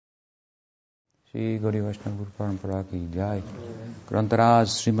श्री गौरी वैष्णव गुरु परंपरा की जय। ग्रंथराज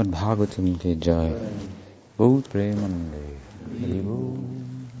श्रीमद् भागवतम की जय। बहुत प्रेमानंदे हरि बोल।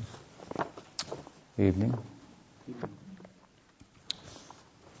 Evening.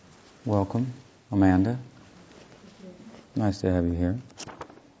 Welcome, Amanda. Nice to have you here.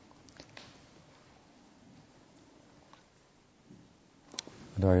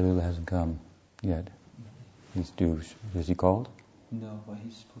 Daryalula hasn't come yet. He's due. Is he called? No, but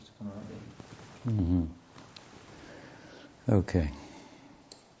he's supposed to come early. Mm-hmm. Okay.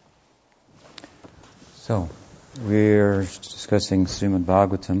 So, we're discussing Srimad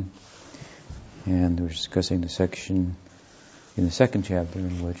Bhagavatam, and we're discussing the section in the second chapter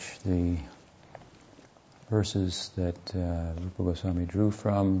in which the verses that Rupa Goswami drew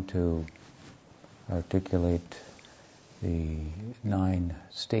from to articulate the 9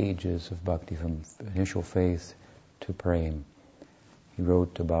 stages of bhakti from initial faith to prema. He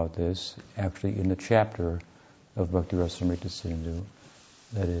wrote about this actually in the chapter of Bhakti Rasamrita Sindhu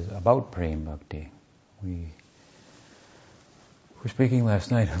that is about prema bhakti. We were speaking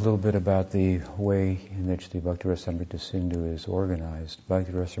last night a little bit about the way in which the Bhakti Rasamrita Sindhu is organized.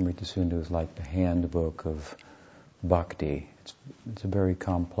 Bhakti Rasamrita Sindhu is like the handbook of bhakti. It's a very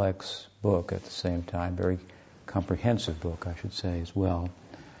complex book at the same time, very comprehensive book, I should say, as well.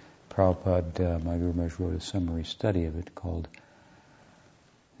 Prabhupada, my Guru Maharaj, wrote a summary study of it called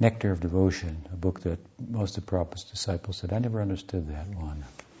Nectar of Devotion, a book that most of Prabhupada's disciples said, I never understood that one,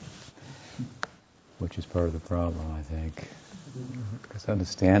 which is part of the problem, I think. Because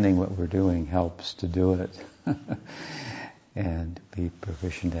understanding what we're doing helps to do it and be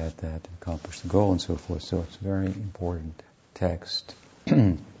proficient at that, accomplish the goal and so forth. So it's a very important text.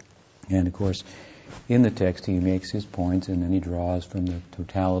 And of course, in the text he makes his points and then he draws from the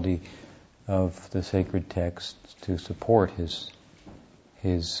totality of the sacred text to support his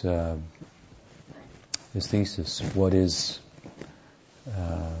thesis. What is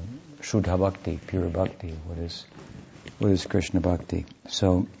Shuddha Bhakti, pure Bhakti? What is Krishna Bhakti?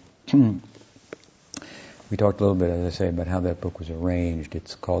 So we talked a little bit, as I say, about how that book was arranged.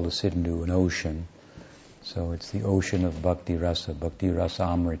 It's called a Sindhu, an ocean. So it's the ocean of Bhakti Rasa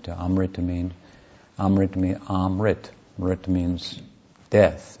Amrita. Amrita means Amrit. Amrit means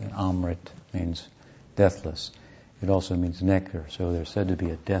death, and Amrit means deathless. It also means nectar. So there's said to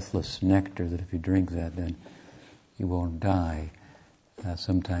be a deathless nectar that if you drink that, then you won't die.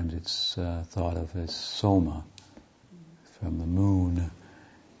 Sometimes it's thought of as soma from the moon,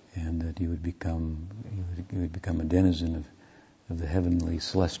 and that you would become a denizen of the heavenly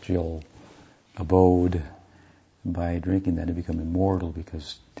celestial abode. By drinking that, you become immortal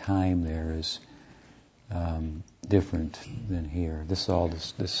because time there is different than here. This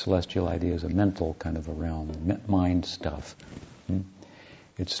celestial idea is a mental kind of a realm, mind stuff.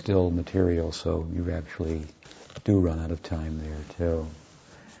 It's still material, so you actually do run out of time there too.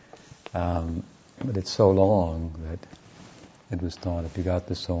 But it's so long that it was thought if you got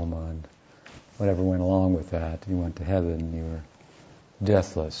the soma and whatever went along with that, you went to heaven, you were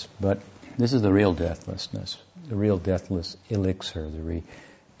deathless. But this is the real deathlessness, the real deathless elixir, the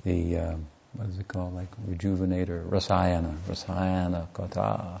what is it called, like rejuvenator, rasayana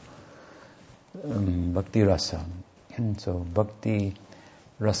kata, bhakti rasa. So bhakti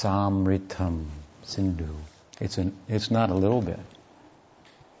rasamritam sindhu. It's not a little bit.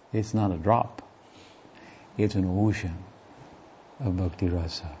 It's not a drop. It's an ocean of bhakti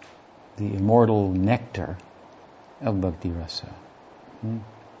rasa, the immortal nectar of bhakti rasa.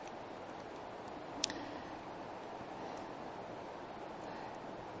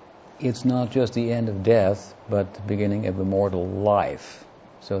 It's not just the end of death, but the beginning of immortal life.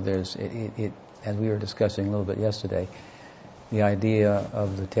 So there's it as we were discussing a little bit yesterday, the idea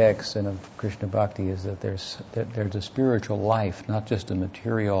of the text and of Krishna Bhakti is that there's a spiritual life, not just an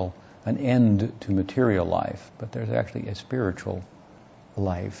end to material life, but there's actually a spiritual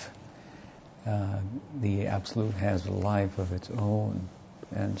life. The Absolute has a life of its own,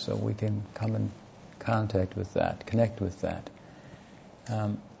 and so we can come in contact with that, connect with that.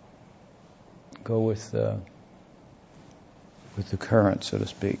 Go with the current, so to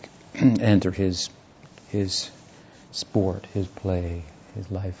speak, enter his sport, his play, his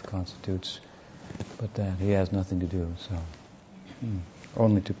life constitutes, but that he has nothing to do, so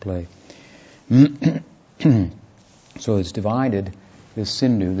only to play. So it's divided, this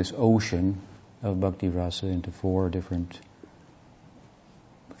Sindhu, this ocean of Bhakti Rasa, into 4 different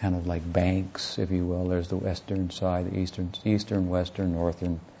kind of like banks, if you will. There's the western side, the eastern, western,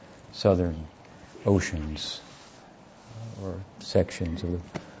 northern, southern oceans, or sections of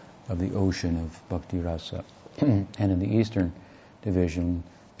the ocean of Bhakti Rasa. And in the eastern division,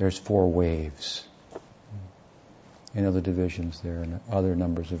 there's 4 waves. In other divisions, there are other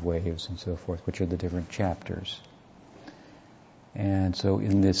numbers of waves and so forth, which are the different chapters. And so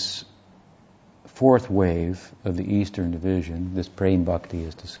in this 4th wave of the Eastern division, this Prem Bhakti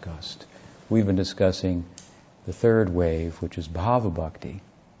is discussed. We've been discussing the 3rd wave, which is Bhava Bhakti.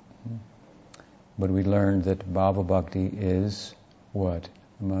 But we learned that Bhava Bhakti is what?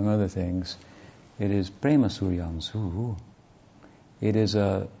 Among other things, it is Prema Suryamsu. It is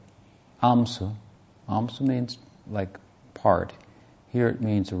a Amsa. Amsa means like part. Here it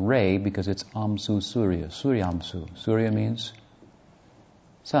means a ray because it's Amsu Surya, Suryamsu. Surya means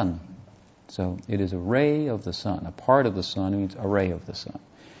sun. So it is a ray of the sun. A part of the sun means a ray of the sun.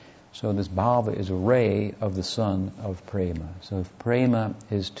 So this bhava is a ray of the sun of prema. So if prema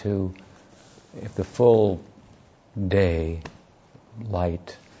is if the full day,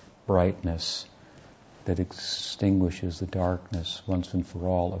 light, brightness that extinguishes the darkness once and for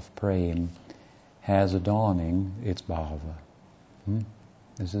all of prem has a dawning, it's bhava.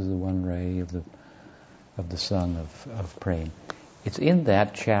 This is the one ray of the sun of prem. It's in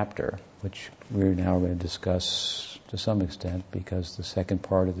that chapter, which we're now going to discuss to some extent, because the second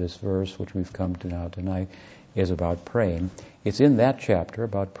part of this verse, which we've come to now tonight, is about prem. It's in that chapter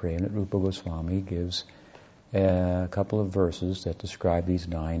about prem that Rupa Goswami gives a couple of verses that describe these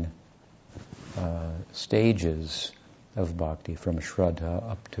 9 stages of bhakti, from Shraddha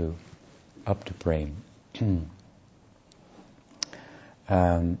up to prem.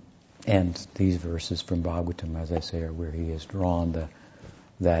 And these verses from Bhagavatam, as I say, are where he has drawn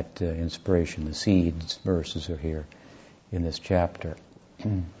that inspiration. The seeds verses are here in this chapter.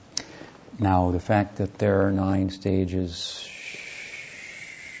 Now, the fact that there are 9 stages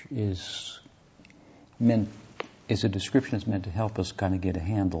is a description that's meant to help us kind of get a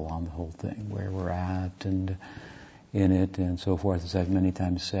handle on the whole thing, where we're at and in it and so forth. As I've many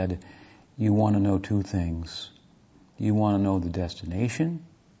times said, you want to know 2 things. You want to know the destination,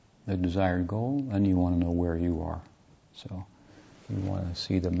 the desired goal, and you want to know where you are. So you want to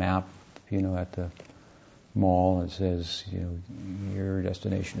see the map, at the mall. It says, your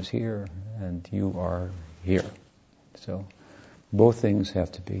destination is here and you are here. So both things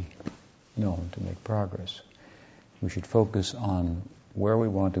have to be known to make progress. We should focus on where we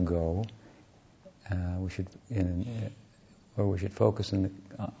want to go. We should focus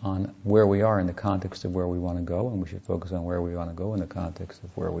on where we are in the context of where we want to go, and we should focus on where we want to go in the context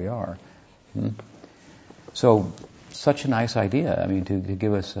of where we are. So, such a nice idea. I mean, to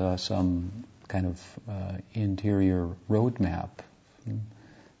give us some kind of interior roadmap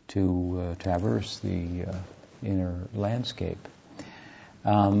to traverse the inner landscape.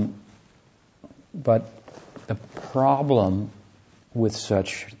 But the problem with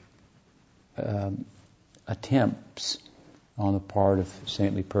such attempts on the part of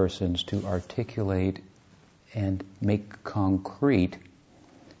saintly persons to articulate and make concrete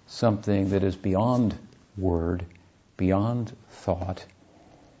something that is beyond word, beyond thought,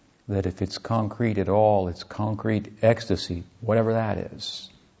 that if it's concrete at all, it's concrete ecstasy, whatever that is.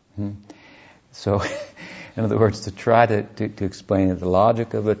 So, in other words, to try to explain the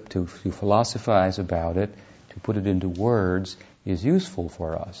logic of it, to philosophize about it, to put it into words is useful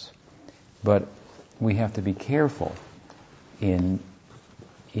for us. But we have to be careful in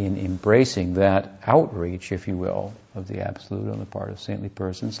embracing that outreach, if you will, of the Absolute on the part of saintly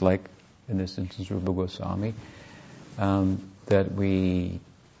persons, like in this instance Rupa Goswami, that we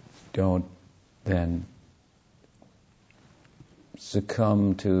don't then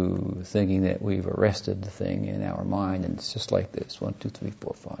succumb to thinking that we've arrested the thing in our mind and it's just like this, 1, 2, 3,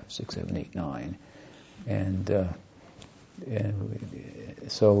 4, 5, 6, 7, 8, 9. And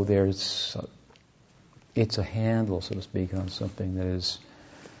so it's a handle, so to speak, on something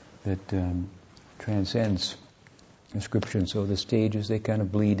that transcends description. So the stages, they kind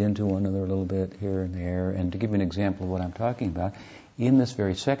of bleed into one another a little bit here and there. And to give you an example of what I'm talking about, in this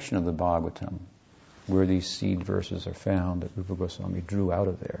very section of the Bhagavatam, where these seed verses are found, that Rupa Goswami drew out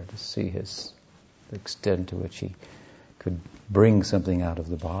of there to see the extent to which he could bring something out of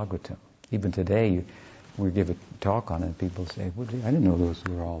the Bhagavatam. Even today, we give a talk on it, people say, well, gee, I didn't know those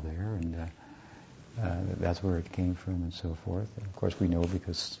were all there, and that's where it came from, and so forth. And of course, we know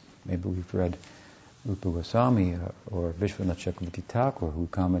because maybe we've read Rupa Goswami or Vishwanath Chakravarti Thakur, who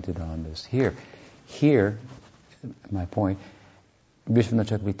commented on this here. My point, Vishwanath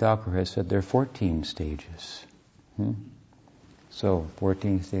Chakravarti Thakur has said there are 14 stages. So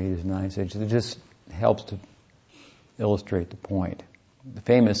 14 stages, 9 stages. It just helps to illustrate the point. The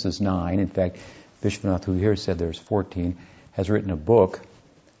famous is 9. In fact, Vishwanath, who here said there's 14, has written a book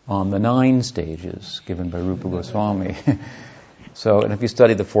on the 9 stages given by Rupa Goswami. So, and if you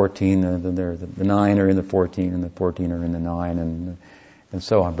study the 14, then the 9 are in the 14, and the 14 are in the 9, and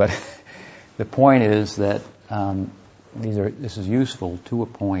so on. But the point is that this is useful to a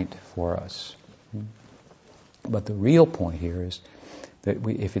point for us. But the real point here is that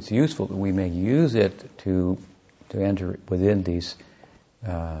if it's useful, we may use it to enter within these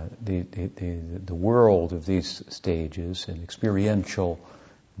the world of these stages and experiential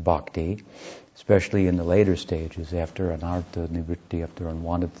bhakti, especially in the later stages after anartha nivritti, after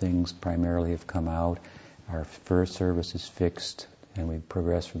unwanted things primarily have come out, our first service is fixed, and we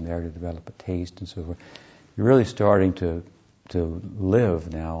progress from there to develop a taste and so forth. You're really starting to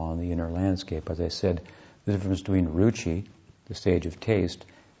live now on the inner landscape. As I said, the difference between ruchi, the stage of taste,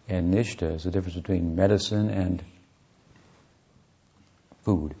 and nishta is the difference between medicine and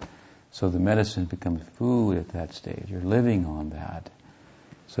food. So the medicine becomes food at that stage. You're living on that.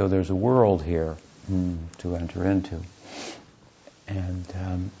 So there's a world here to enter into.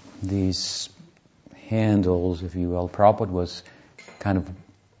 And these handles, if you will, Prabhupada was kind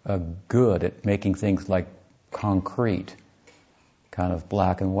of good at making things like concrete, kind of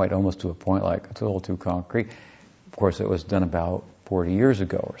black and white, almost to a point like it's a little too concrete. Of course, it was done about 40 years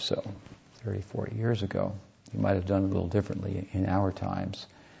ago or so, 30, 40 years ago. He might have done it a little differently in our times.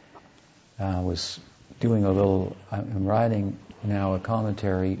 Was doing I'm writing now a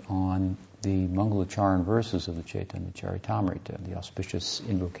commentary on the Mangalacharan verses of the Chaitanya Charitamrita, the auspicious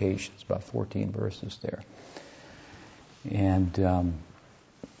invocations, about 14 verses there. And the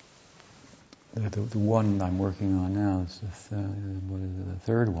one I'm working on now is the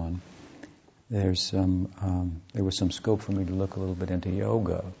third one. There was some scope for me to look a little bit into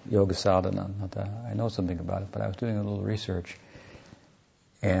yoga sadhana. Not that I know something about it, but I was doing a little research.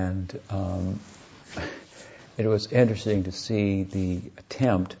 And it was interesting to see the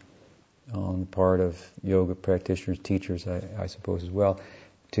attempt on the part of yoga practitioners, teachers, I suppose as well,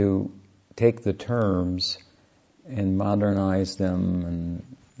 to take the terms and modernize them. And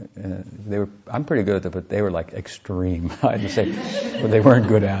I'm pretty good at it, but they were like extreme. I'd say, but they weren't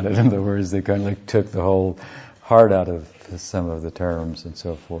good at it. In other words, they kind of like took the whole heart out of some of the terms and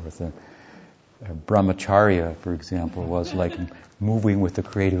so forth. Brahmacharya, for example, was like moving with the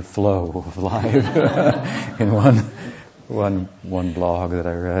creative flow of life in one blog that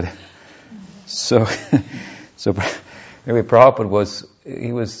I read. So anyway, Prabhupada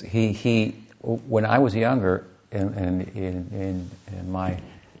he when I was younger in my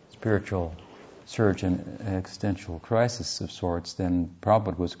spiritual surge and existential crisis of sorts, then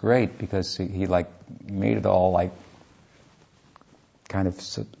Prabhupada was great because he like made it all like kind of,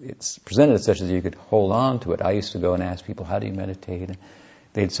 it's presented as such that you could hold on to it. I used to go and ask people, how do you meditate? And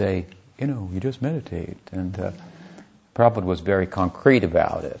they'd say, you just meditate. And Prabhupada was very concrete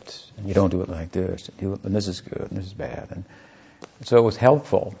about it. And you don't do it like this. And this is good, and this is bad. And so it was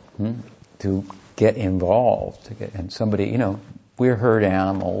helpful to get involved. And somebody, we're herd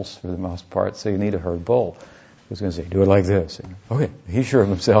animals for the most part, so you need a herd bull who's going to say, do it like this. And, okay, he's sure of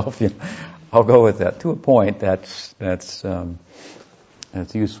himself. I'll go with that. To a point, that's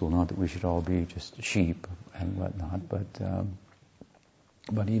useful. Not that we should all be just sheep and whatnot, but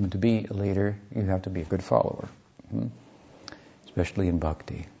even to be a leader, you have to be a good follower, especially in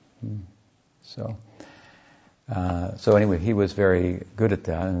bhakti. So anyway, he was very good at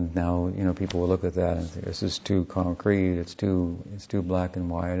that, and now people will look at that and think this is too concrete, it's too black and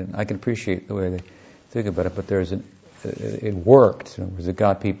white, and I can appreciate the way they think about it, but it worked. It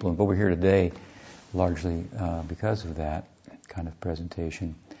got people, but we're here today largely because of that kind of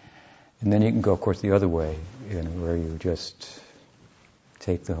presentation. And then you can go, of course, the other way, where you just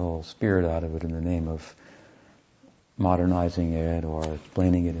take the whole spirit out of it in the name of modernizing it or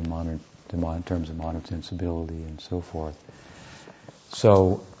explaining it in terms of modern sensibility and so forth.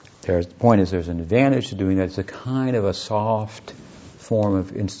 So the point is there's an advantage to doing that. It's a kind of a soft form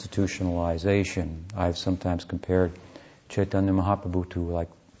of institutionalization. I've sometimes compared Chaitanya Mahaprabhu to like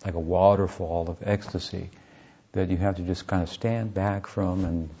a waterfall of ecstasy that you have to just kind of stand back from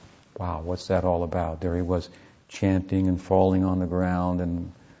and, wow, what's that all about? There he was chanting and falling on the ground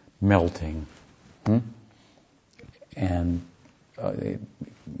and melting. And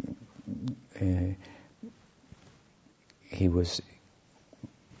he was,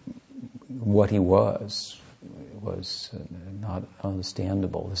 what he was not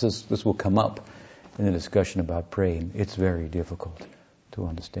understandable. This will come up in the discussion about praying. It's very difficult to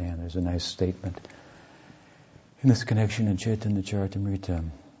understand. There's a nice statement in this connection in Chaitanya Charitamrita.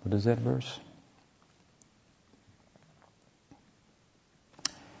 What is that verse?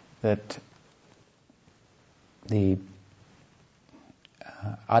 That the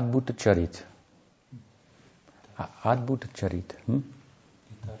Adbhuta Charit, Adbhuta charit.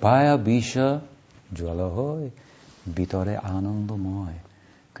 Bhaya bisha jwala hoy, bitore anandamoy.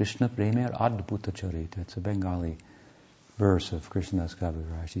 Krishna premer adbhuta charit. That's a Bengali verse of Krishnadas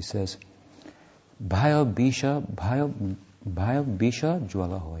Kaviraj. He says, Bhaya bisha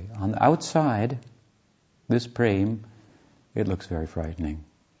jwala hoy. On the outside, this prem, it looks very frightening.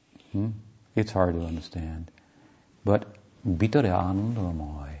 It's hard to understand. But bitore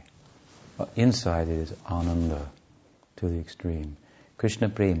anandamoy. Inside it is ananda to the extreme. Krishna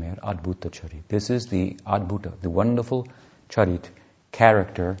premer adbhuta charit. This is the adbhuta, the wonderful charit,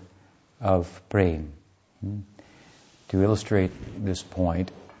 character of prem. To illustrate this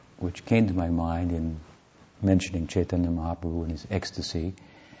point, which came to my mind in mentioning Chaitanya Mahaprabhu and his ecstasy,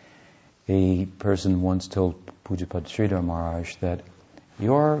 a person once told Pujapad Sridhar Maharaj that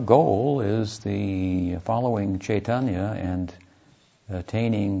your goal is the following Chaitanya and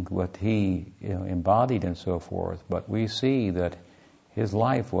attaining what he embodied and so forth. But we see that his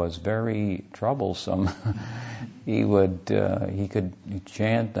life was very troublesome. He could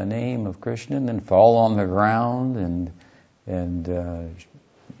chant the name of Krishna and then fall on the ground, and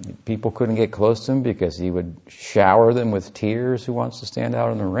people couldn't get close to him because he would shower them with tears. Who wants to stand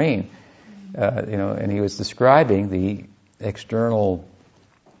out in the rain? And he was describing the external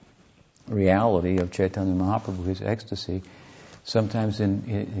reality of Chaitanya Mahaprabhu, his ecstasy. Sometimes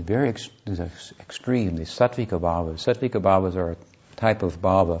in very extreme, the sattvika bhavas. Sattvika bhavas are a type of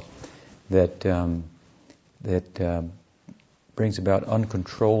bhava that brings about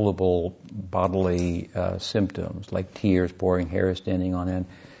uncontrollable bodily symptoms, like tears, pouring, hair standing on end.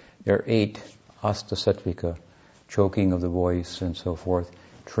 There are 8 asta sattvika, choking of the voice and so forth,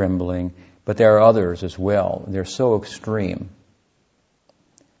 trembling. But there are others as well. They're so extreme.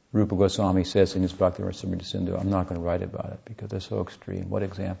 Rupa Goswami says in his Bhakti Rasamrita Sindhu, I'm not going to write about it because they're so extreme. What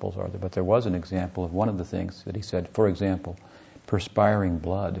examples are there? But there was an example of one of the things that he said. For example, perspiring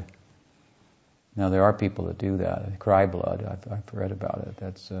blood. Now there are people that do that. They cry blood. I've read about it.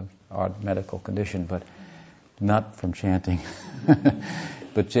 That's an odd medical condition, but not from chanting.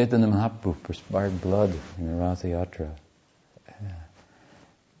 But Chaitanya Mahaprabhu perspired blood in the Ratha Yatra.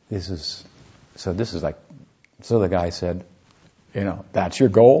 So the guy said, that's your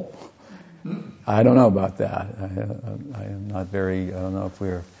goal? I don't know about that. I am not very, I don't know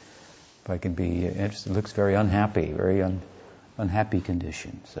if I can be interested. It looks very unhappy, very unhappy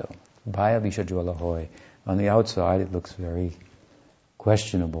condition. So, Bhaya Visha Jwala Hoy. On the outside, it looks very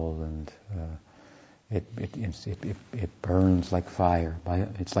questionable, and it burns like fire.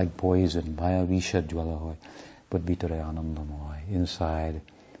 It's like poison. Bhaya Visha Jwala Hoy. But Vitare Anandamoy. Inside,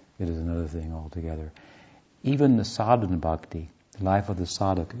 it is another thing altogether. Even the sadhana bhakti, the life of the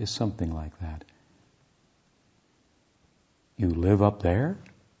sadhak, is something like that. You live up there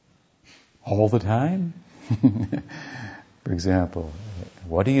all the time? For example,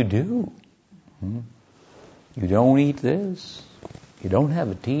 what do? You don't eat this? You don't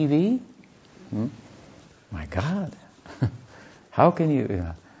have a TV? My God, how can you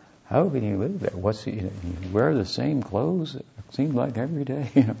live there? You wear the same clothes? It seems like every day.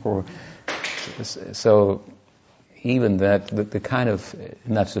 So even that, the kind of,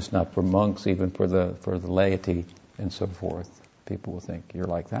 and that's just not for monks, even for the laity and so forth. People will think, you're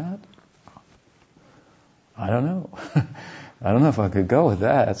like that? I don't know. I don't know if I could go with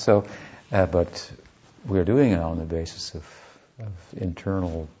that. So, but we're doing it on the basis of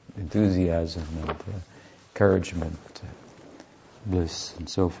internal enthusiasm and encouragement, bliss, and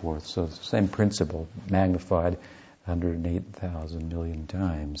so forth. So it's the same principle, magnified 108,000 million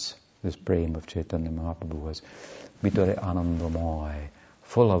times. This prem of Chaitanya Mahaprabhu was Vitare Anandamoy,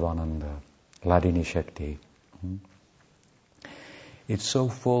 full of Ananda, Ladini Shakti. It's so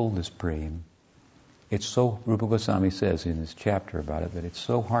full, this prem. It's so, Rupa Goswami says in his chapter about it, that it's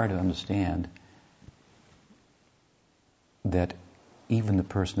so hard to understand that even the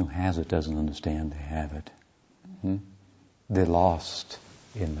person who has it doesn't understand they have it. They're lost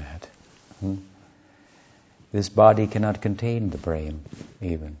in that. This body cannot contain the prem,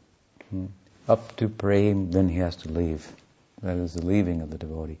 even. Up to prem, then he has to leave. That is the leaving of the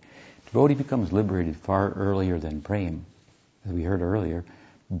devotee. Devotee becomes liberated far earlier than prem. As we heard earlier,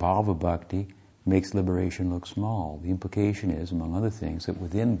 bhava bhakti makes liberation look small. The implication is, among other things, that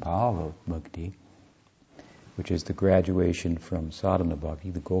within bhava bhakti, which is the graduation from sadhana bhakti,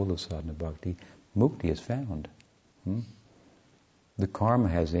 the goal of sadhana bhakti, mukti is found. The karma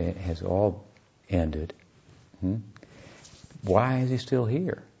has all ended. Why is he still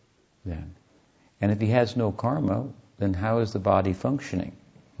here then? And if he has no karma, then how is the body functioning?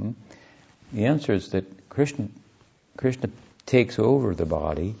 The answer is that Krishna takes over the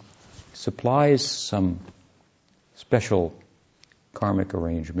body, supplies some special karmic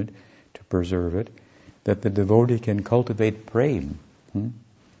arrangement to preserve it, that the devotee can cultivate prema,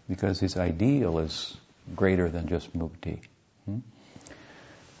 because his ideal is greater than just mukti.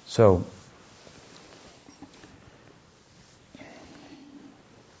 So,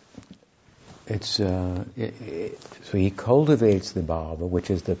 so he cultivates the bhava, which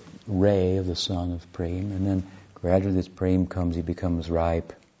is the ray of the sun of prema, and then gradually this prema comes, he becomes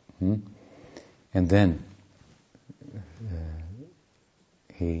ripe, and then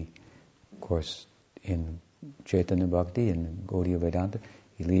he, of course, in Chaitanya Bhakti and Gaudiya Vedanta,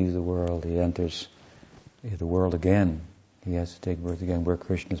 he leaves the world, he enters the world again. He has to take birth again, where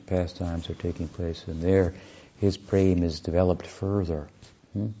Krishna's pastimes are taking place, and there his prema is developed further.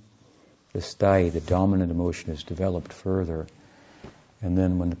 The sthai, the dominant emotion, is developed further. And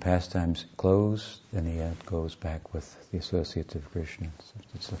then when the pastimes close, then he goes back with the associates of Krishna.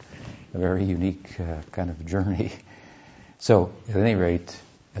 It's a very unique kind of journey. So, at any rate,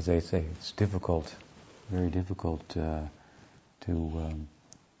 as I say, it's difficult, very difficult to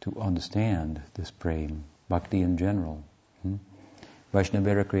understand this prema, bhakti in general.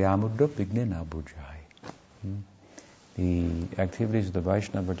 Vaishnavera kriyamudra vignena bhujai. The activities of the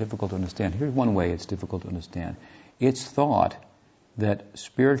Vaishnava are difficult to understand. Here's one way it's difficult to understand. It's thought that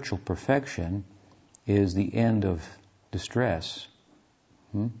spiritual perfection is the end of distress,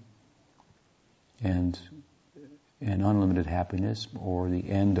 and unlimited happiness, or the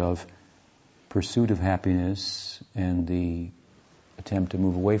end of pursuit of happiness and the attempt to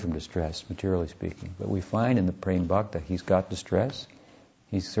move away from distress, materially speaking. But we find in the Prema Bhakta he's got distress.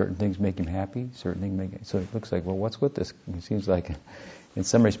 Certain things make him happy, certain things make him... So it looks like, well, what's with this? It seems like, in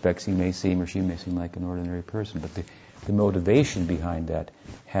some respects, he may seem, or she may seem like an ordinary person, but the motivation behind that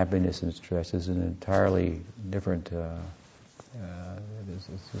happiness and stress is an entirely different... the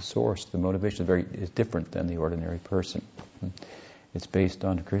source, the motivation is different than the ordinary person. It's based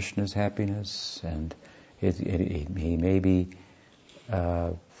on Krishna's happiness, and he may be...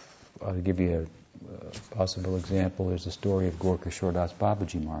 I'll give you a possible example. There's the story of Gorkishore Das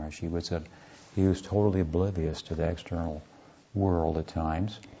Babaji Maharaj. He was totally oblivious to the external world at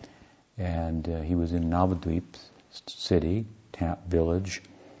times, and he was in Navadvip city, village,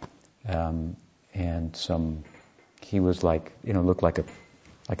 and he was looked like a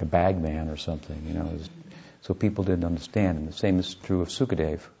bagman or something, so people didn't understand him. The same is true of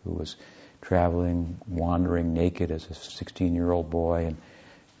Sukadev, who was traveling, wandering naked as a 16-year-old boy, and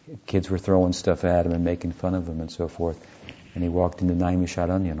kids were throwing stuff at him and making fun of him and so forth. And he walked into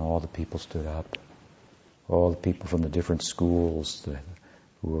Naimisharanya, and all the people stood up. All the people from the different schools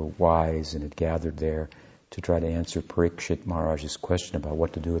who were wise and had gathered there to try to answer Parikshit Maharaj's question about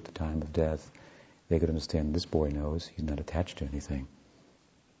what to do at the time of death. They could understand, this boy knows, he's not attached to anything.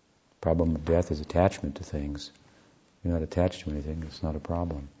 Problem of death is attachment to things. You're not attached to anything, it's not a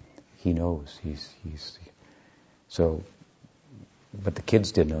problem. He knows, but the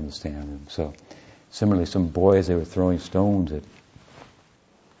kids didn't understand him. So, similarly, some boys, they were throwing stones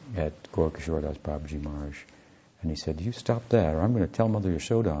at Gorkishore Das Babaji Maharaj. And he said, you stop that, or I'm going to tell Mother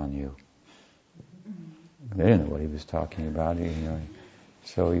Yashoda on you. They didn't know what he was talking about.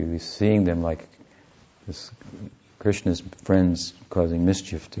 So he was seeing them like this, Krishna's friends causing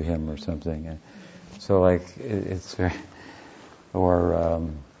mischief to him or something. And so it's very... Or...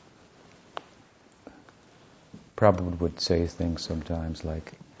 Prabhupada would say things sometimes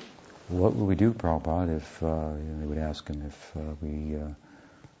like, what would we do, Prabhupada, if they would ask him if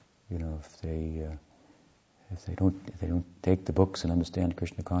they don't take the books and understand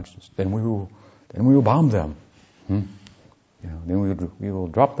Krishna consciousness, then we will bomb them. Then we will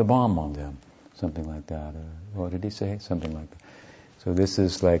drop the bomb on them, something like that. What did he say? Something like that. So this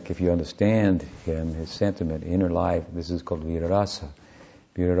is like, if you understand him, his sentiment, inner life, this is called virarasa.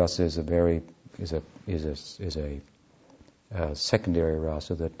 Virarasa is a secondary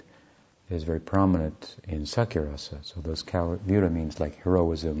rasa that is very prominent in Sakya rasa. So those vira means like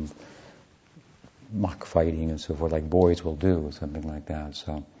heroism, mock fighting and so forth, like boys will do, something like that.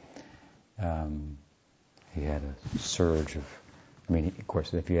 So he had a surge of... of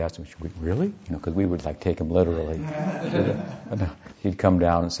course, if you asked him, really? Because we would take him literally. He'd come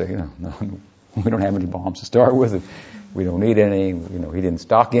down and say, no, we don't have any bombs to start with. We don't need any. He didn't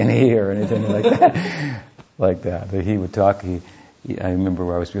stock any or anything like that. Like that. But he would talk. I remember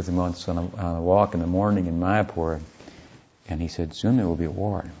where I was with him once on a walk in the morning in Mayapur, and he said, soon there will be a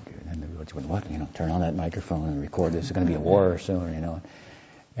war. And everybody went, what? Turn on that microphone and record this. There's going to be a war soon,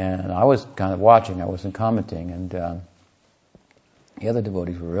 And I was kind of watching. I wasn't commenting. And the other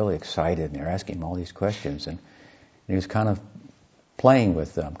devotees were really excited, and they were asking him all these questions. And he was kind of playing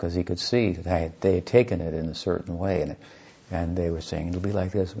with them because he could see that they had taken it in a certain way, and they were saying, it'll be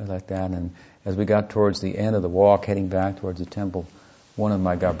like this, it'll be like that. And as we got towards the end of the walk, heading back towards the temple, one of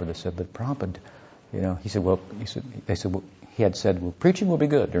my godbrothers said, but Prabhupada, he said, he had said, well, preaching will be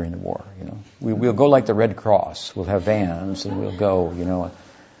good during the war, We'll go like the Red Cross. We'll have vans and we'll go,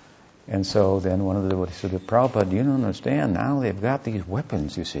 And so then one of the devotees said, Prabhupada, you don't understand. Now they've got these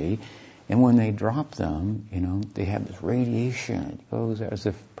weapons, you see. And when they drop them, they have this radiation. It goes as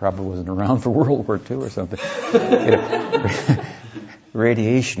if Prabhupada wasn't around for World War II or something.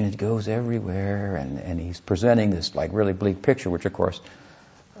 Radiation, it goes everywhere. And he's presenting this like really bleak picture, which of course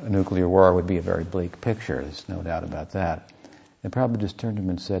a nuclear war would be a very bleak picture. There's no doubt about that. And Prabhupada just turned to him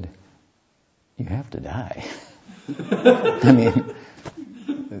and said, you have to die. I mean,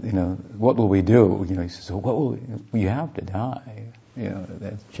 what will we do? He says, so what will we have to die?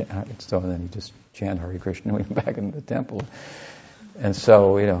 So then he just chant Hare Krishna and we went back into the temple. And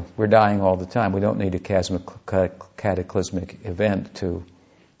so, we're dying all the time. We don't need a cataclysmic event to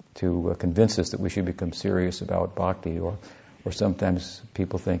convince us that we should become serious about bhakti, or sometimes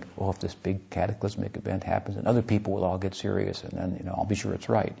people think, if this big cataclysmic event happens, and other people will all get serious, and then, I'll be sure it's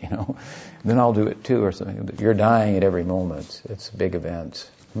right, then I'll do it too, or something. You're dying at every moment. It's a big event.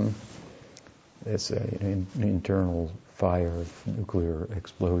 It's an internal fire of nuclear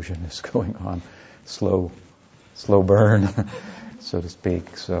explosion is going on, slow burn, so to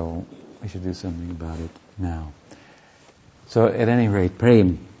speak. So we should do something about it now. So at any rate,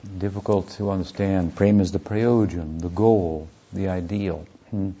 prem, difficult to understand. Prem is the prayojan, the goal, the ideal.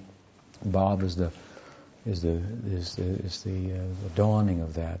 Bhav is the dawning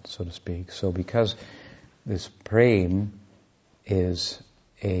of that, so to speak. So because this prem is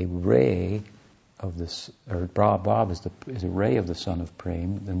a ray of this, or Bhav is a ray of the sun of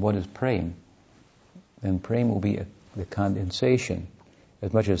prem, then what is prem? Then prem will be the condensation,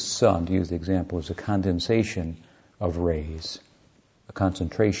 as much as sun, to use the example, is a condensation of rays, a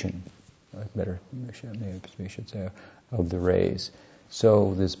concentration, maybe we should say, of the rays.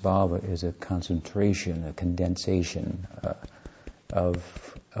 So this bhava is a concentration, a condensation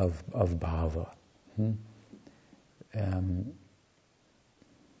of bhava.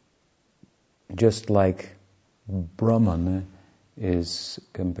 Just like Brahman is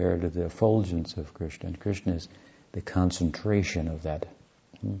compared to the effulgence of Krishna, and Krishna is the concentration of that.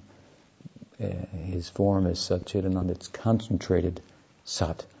 His form is Satchidananda, it's concentrated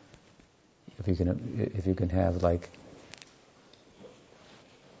Sat. If you can have like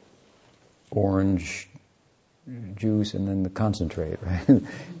orange juice and then the concentrate, right?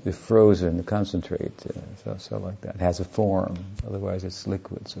 The frozen, the concentrate, so like that. It has a form, otherwise it's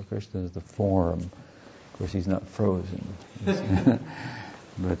liquid. So Krishna is the form. Of course, he's not frozen,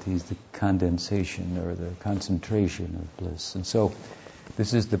 but he's the condensation or the concentration of bliss. And so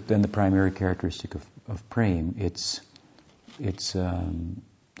this is then the primary characteristic of prem. It's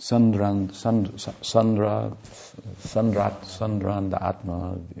Sandranda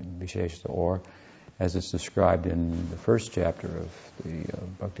Atma Visheshta, or as it's described in the first chapter of the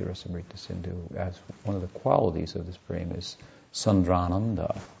Bhakti Rasamrita Sindhu, as one of the qualities of this prem is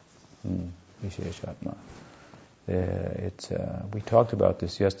Sandrananda Visheshatma. We talked about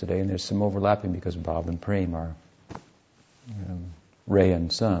this yesterday, and there's some overlapping because Bhav and prem are ray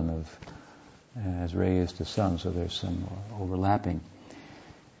and sun, as ray is to sun, so there's some overlapping.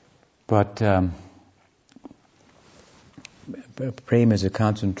 But prem is a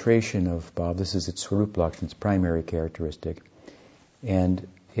concentration of Bhav. This is its Swarup Lakshana, its primary characteristic. And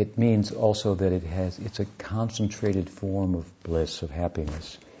it means also that it's a concentrated form of bliss, of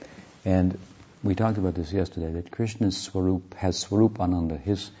happiness. And we talked about this yesterday, that Krishna's Swarup has Swarup Ananda.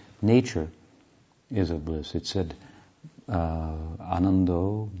 His nature is of bliss. It said,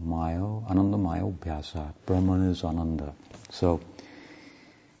 Anando Mayo Bhyasat. Brahman is Ananda. So,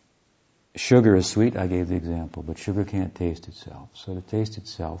 sugar is sweet, I gave the example, but sugar can't taste itself. So to taste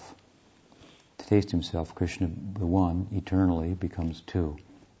himself, Krishna, the one, eternally becomes two,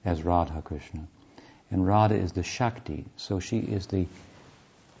 as Radha Krishna. And Radha is the Shakti, so she is the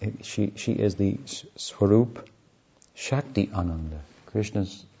Swarup Shakti Ananda.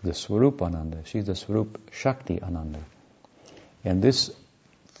 Krishna's the Swarup Ananda, she's the Swarup Shakti Ananda. And this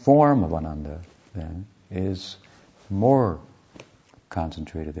form of Ananda, then, is more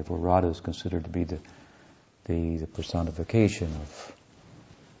concentrated. Therefore, Radha is considered to be the personification of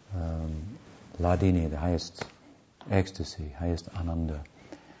Ladini, the highest ecstasy, highest Ananda.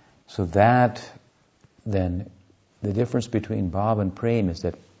 So that, then, the difference between Bhav and Prem is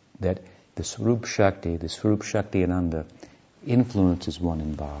that the Swarup Shakti Ananda influences one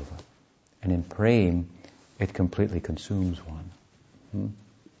in Bhava. And in Prem, it completely consumes one. Hmm?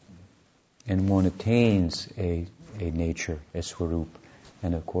 And one attains a nature, a swarup,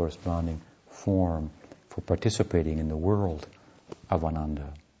 and a corresponding form for participating in the world of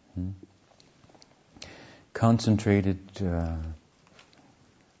Ananda. Hmm? Concentrated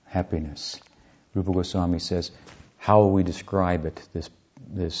happiness. Rupa Goswami says, how will we describe it,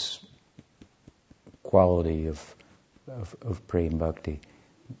 this quality of prema bhakti?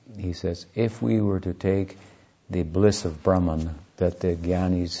 He says, if we were to take the bliss of Brahman that the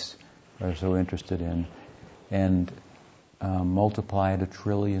Gyanis are so interested in and multiply it 1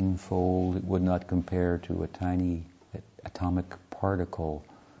 trillion-fold, it would not compare to a tiny atomic particle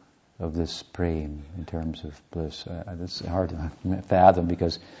of this prema in terms of bliss. It's hard to fathom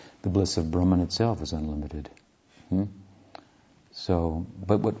because the bliss of Brahman itself is unlimited. Hmm? So,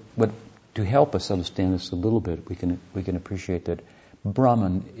 but to help us understand this a little bit, we can appreciate that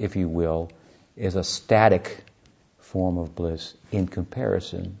Brahman, if you will, is a static form of bliss in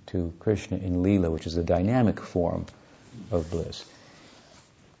comparison to Krishna in Leela, which is a dynamic form of bliss.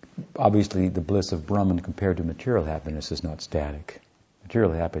 Obviously, the bliss of Brahman compared to material happiness is not static.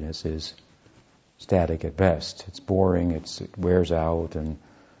 Material happiness is static at best. It's boring, it wears out, and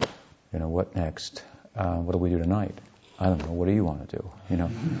what next? What do we do tonight? I don't know. What do you want to do?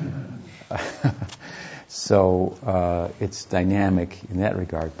 So it's dynamic in that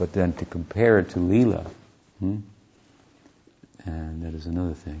regard. But then to compare it to Leela, and that is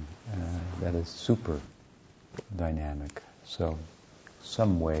another thing. That is super dynamic. So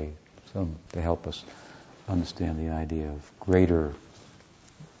some to help us understand the idea of greater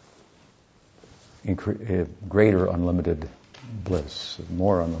unlimited bliss,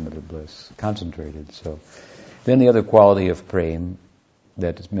 more unlimited bliss, concentrated. So then the other quality of prema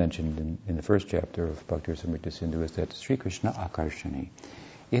that is mentioned in the first chapter of Bhakti Rasamrita Sindhu is that Sri Krishna Akarshani.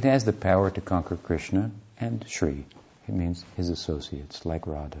 It has the power to conquer Krishna and Sri. It means his associates, like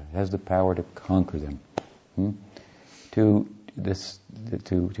Radha. It has the power to conquer them. To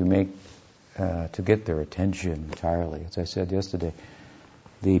get their attention entirely. As I said yesterday,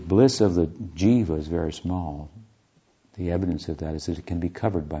 the bliss of the jiva is very small. The evidence of that is that it can be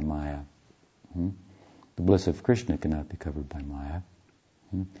covered by Maya. The bliss of Krishna cannot be covered by Maya.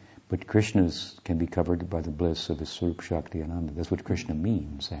 But Krishna's can be covered by the bliss of his Swarup Shakti Ananda. That's what Krishna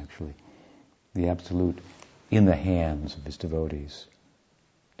means, actually. The absolute in the hands of his devotees.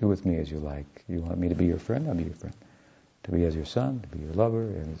 Do with me as you like. You want me to be your friend? I'll be your friend. To be as your son, to be your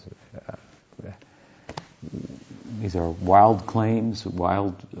lover. These are wild claims,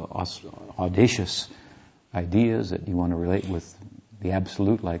 wild, audacious ideas that you want to relate with the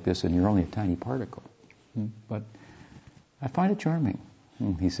absolute like this, and you're only a tiny particle. But I find it charming,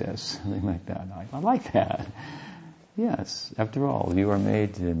 he says, something like that. I like that. Yes, after all, you are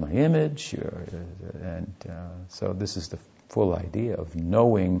made in my image, so this is the full idea of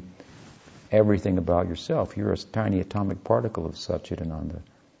knowing everything about yourself. You're a tiny atomic particle of Satchidananda.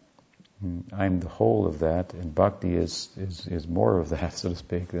 I'm the whole of that, and bhakti is more of that, so to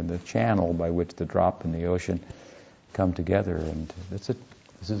speak, than the channel by which the drop in the ocean come together. And this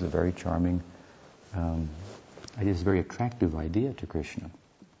is a very charming, it is a very attractive idea to Krishna,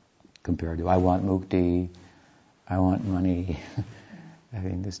 compared to I want mukti, I want money. I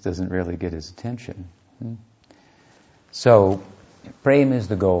mean, this doesn't really get his attention. So, prema is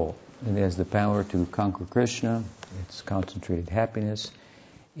the goal. It has the power to conquer Krishna. It's concentrated happiness.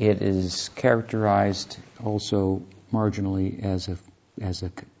 It is characterized also marginally as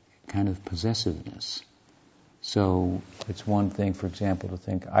a kind of possessiveness. So it's one thing, for example, to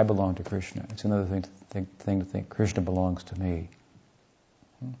think I belong to Krishna. It's another thing to think Krishna belongs to me.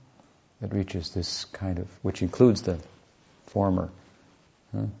 It reaches this kind of, which includes the former.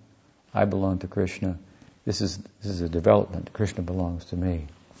 I belong to Krishna. This is a development. Krishna belongs to me.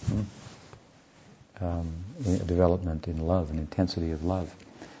 A development in love, an intensity of love.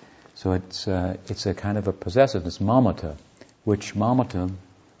 So it's a kind of a possessiveness, mamata, which mamata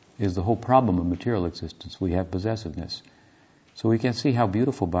is the whole problem of material existence. We have possessiveness. So we can see how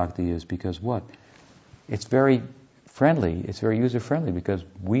beautiful bhakti is because what? It's very friendly, it's very user-friendly because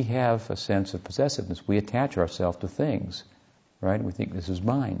we have a sense of possessiveness. We attach ourselves to things, right? We think this is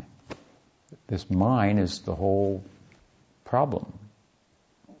mine. This mine is the whole problem.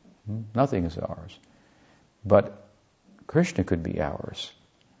 Nothing is ours. But Krishna could be ours.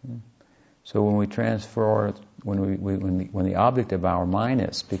 So when we transfer, when the object of our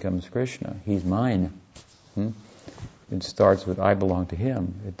minus becomes Krishna, he's mine. It starts with I belong to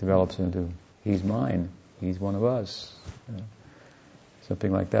him. It develops into he's mine. He's one of us.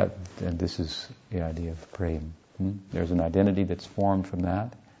 Something like that. And this is the idea of prema. There's an identity that's formed from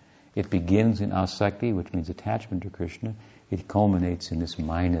that. It begins in asakti, which means attachment to Krishna. it culminates in this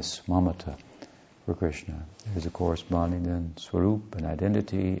minus mamata for Krishna. There's a corresponding then swarup and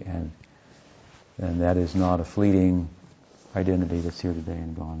identity, and that is not a fleeting identity that's here today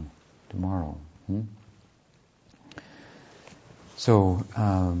and gone tomorrow. So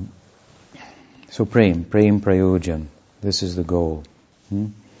prem prayojan, this is the goal.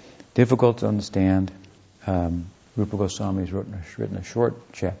 Difficult to understand. Rupa Goswami has written a short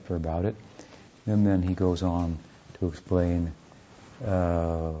chapter about it, and then he goes on to explain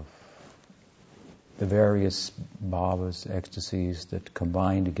the various bhavas, ecstasies that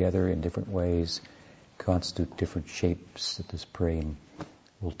combine together in different ways constitute different shapes that this prem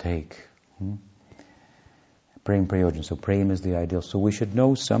will take. Prem prayojan. So prem is the ideal. So we should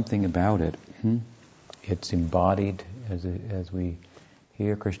know something about it. It's embodied as we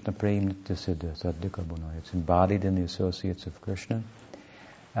hear Krishna prem nityasiddha saddhika bhuno. It's embodied in the associates of Krishna.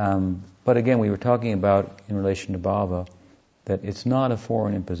 But again, we were talking about in relation to bhava that it's not a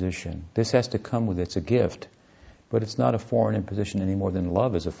foreign imposition. This has to come with it. It's a gift, but it's not a foreign imposition any more than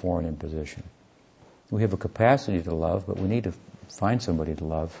love is a foreign imposition. We have a capacity to love, but we need to find somebody to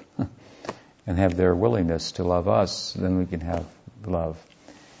love and have their willingness to love us, then we can have love.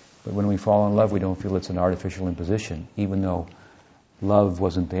 But when we fall in love, we don't feel it's an artificial imposition, even though love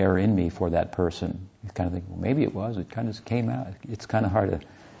wasn't there in me for that person. You kind of think, well, maybe it was. It kind of came out. It's kind of hard to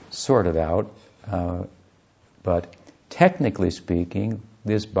sort it out. But technically speaking,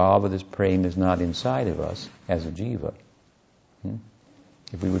 this bhava, this prem, is not inside of us as a jiva.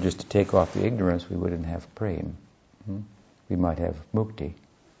 If we were just to take off the ignorance, we wouldn't have prem. We might have mukti,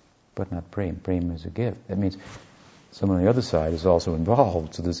 but not prem. Prem is a gift. That means someone on the other side is also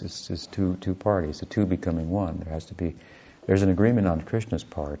involved. So this is two parties, the two becoming one. There's an agreement on Krishna's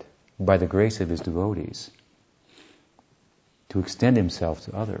part, by the grace of his devotees, to extend himself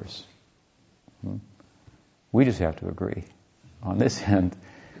to others. We just have to agree. On this end,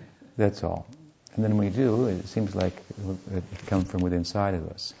 that's all. And then when we do, it seems like it comes from within inside of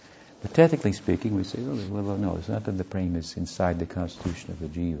us. But technically speaking, we say, well, no, it's not that the prem is inside the constitution of the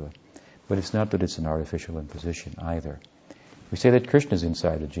jiva, but it's not that it's an artificial imposition either. We say that Krishna is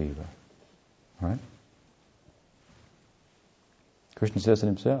inside the jiva, right? Krishna says it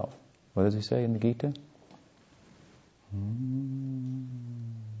himself. What does he say in the Gita?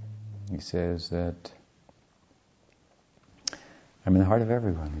 He says that I'm in the heart of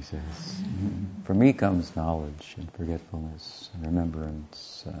everyone, he says. For me comes knowledge and forgetfulness and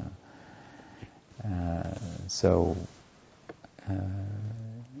remembrance.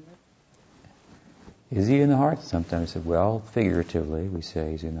 Is he in the heart? Sometimes I said, well, figuratively, we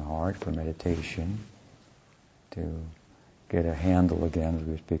say he's in the heart for meditation, to get a handle again, as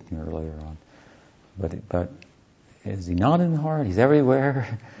we were speaking earlier on. But is he not in the heart? He's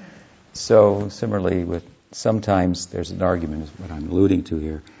everywhere. So similarly, with sometimes there's an argument, is what I'm alluding to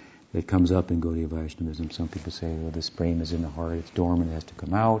here, that comes up in Gaudiya Vaishnavism. Some people say, well, this prem is in the heart, it's dormant, it has to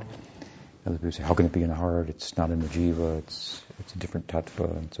come out. Other people say, how can it be in the heart? It's not in the jiva, it's a different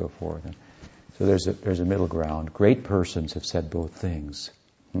tattva, and so forth. And so there's a middle ground. Great persons have said both things.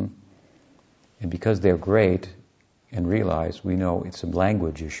 And because they're great and realize, we know it's a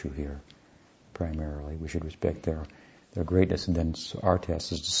language issue here, primarily. We should respect their greatness, and then our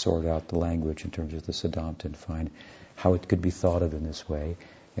task is to sort out the language in terms of the Siddhanta and find how it could be thought of in this way,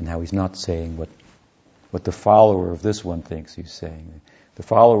 and how he's not saying what the follower of this one thinks he's saying. The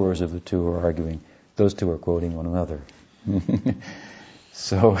followers of the two are arguing, those two are quoting one another.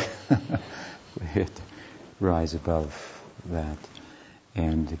 So we have to rise above that.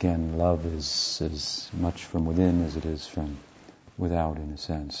 And again, love is as much from within as it is from without, in a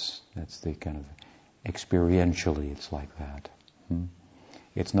sense. That's the kind of experientially, it's like that.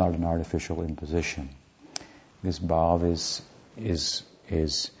 It's not an artificial imposition. This bhav is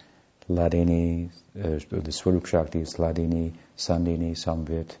ladini, the Swarup Shakti is ladini, sandini,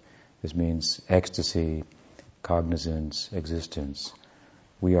 samvit. This means ecstasy, cognizance, existence.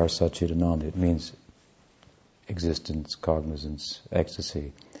 We are Satchidananda. It means existence, cognizance,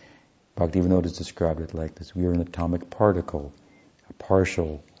 ecstasy. Bhaktivinoda has described it like this. We are an atomic particle, a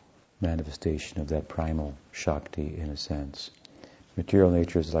partial manifestation of that primal Shakti, in a sense. Material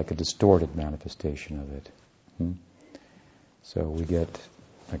nature is like a distorted manifestation of it. So we get,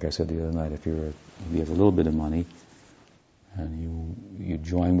 like I said the other night, if you have a little bit of money and you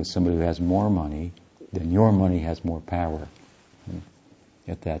join with somebody who has more money, then your money has more power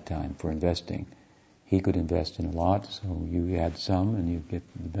at that time for investing. He could invest in a lot, so you add some and you get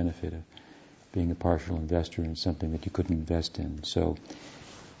the benefit of being a partial investor in something that you couldn't invest in. So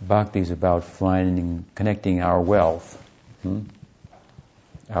bhakti is about connecting our wealth,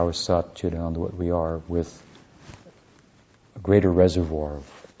 our Sat Chidananda, what we are, with a greater reservoir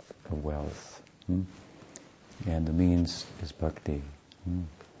of wealth. And the means is bhakti.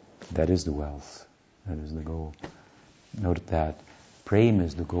 That is the wealth. That is the goal. Note that prema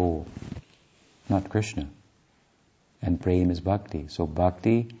is the goal, not Krishna. And prema is bhakti. So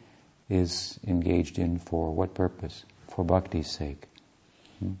bhakti is engaged in for what purpose? For bhakti's sake.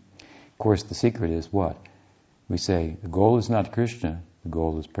 Of course, the secret is what? We say the goal is not Krishna, the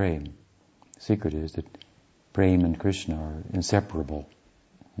goal is prema. The secret is that prema and Krishna are inseparable.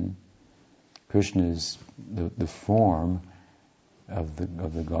 Krishna is the form of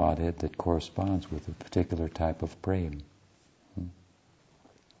the Godhead that corresponds with a particular type of prema.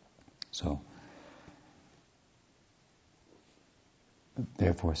 So,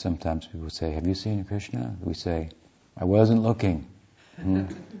 therefore, sometimes people say, "Have you seen Krishna?" We say, "I wasn't looking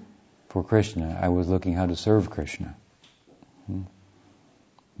for Krishna. I was looking how to serve Krishna."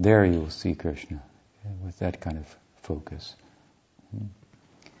 There you will see Krishna with that kind of focus.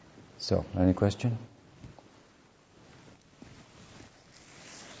 So, any question?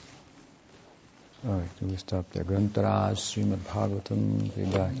 All right, so we stop there. Grantaraj, Srimad Bhagavatam ki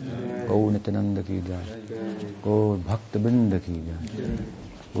jai. Go Nityananda ki jai. Go Bhakta Binda ki jai.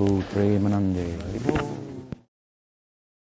 Go Premanande.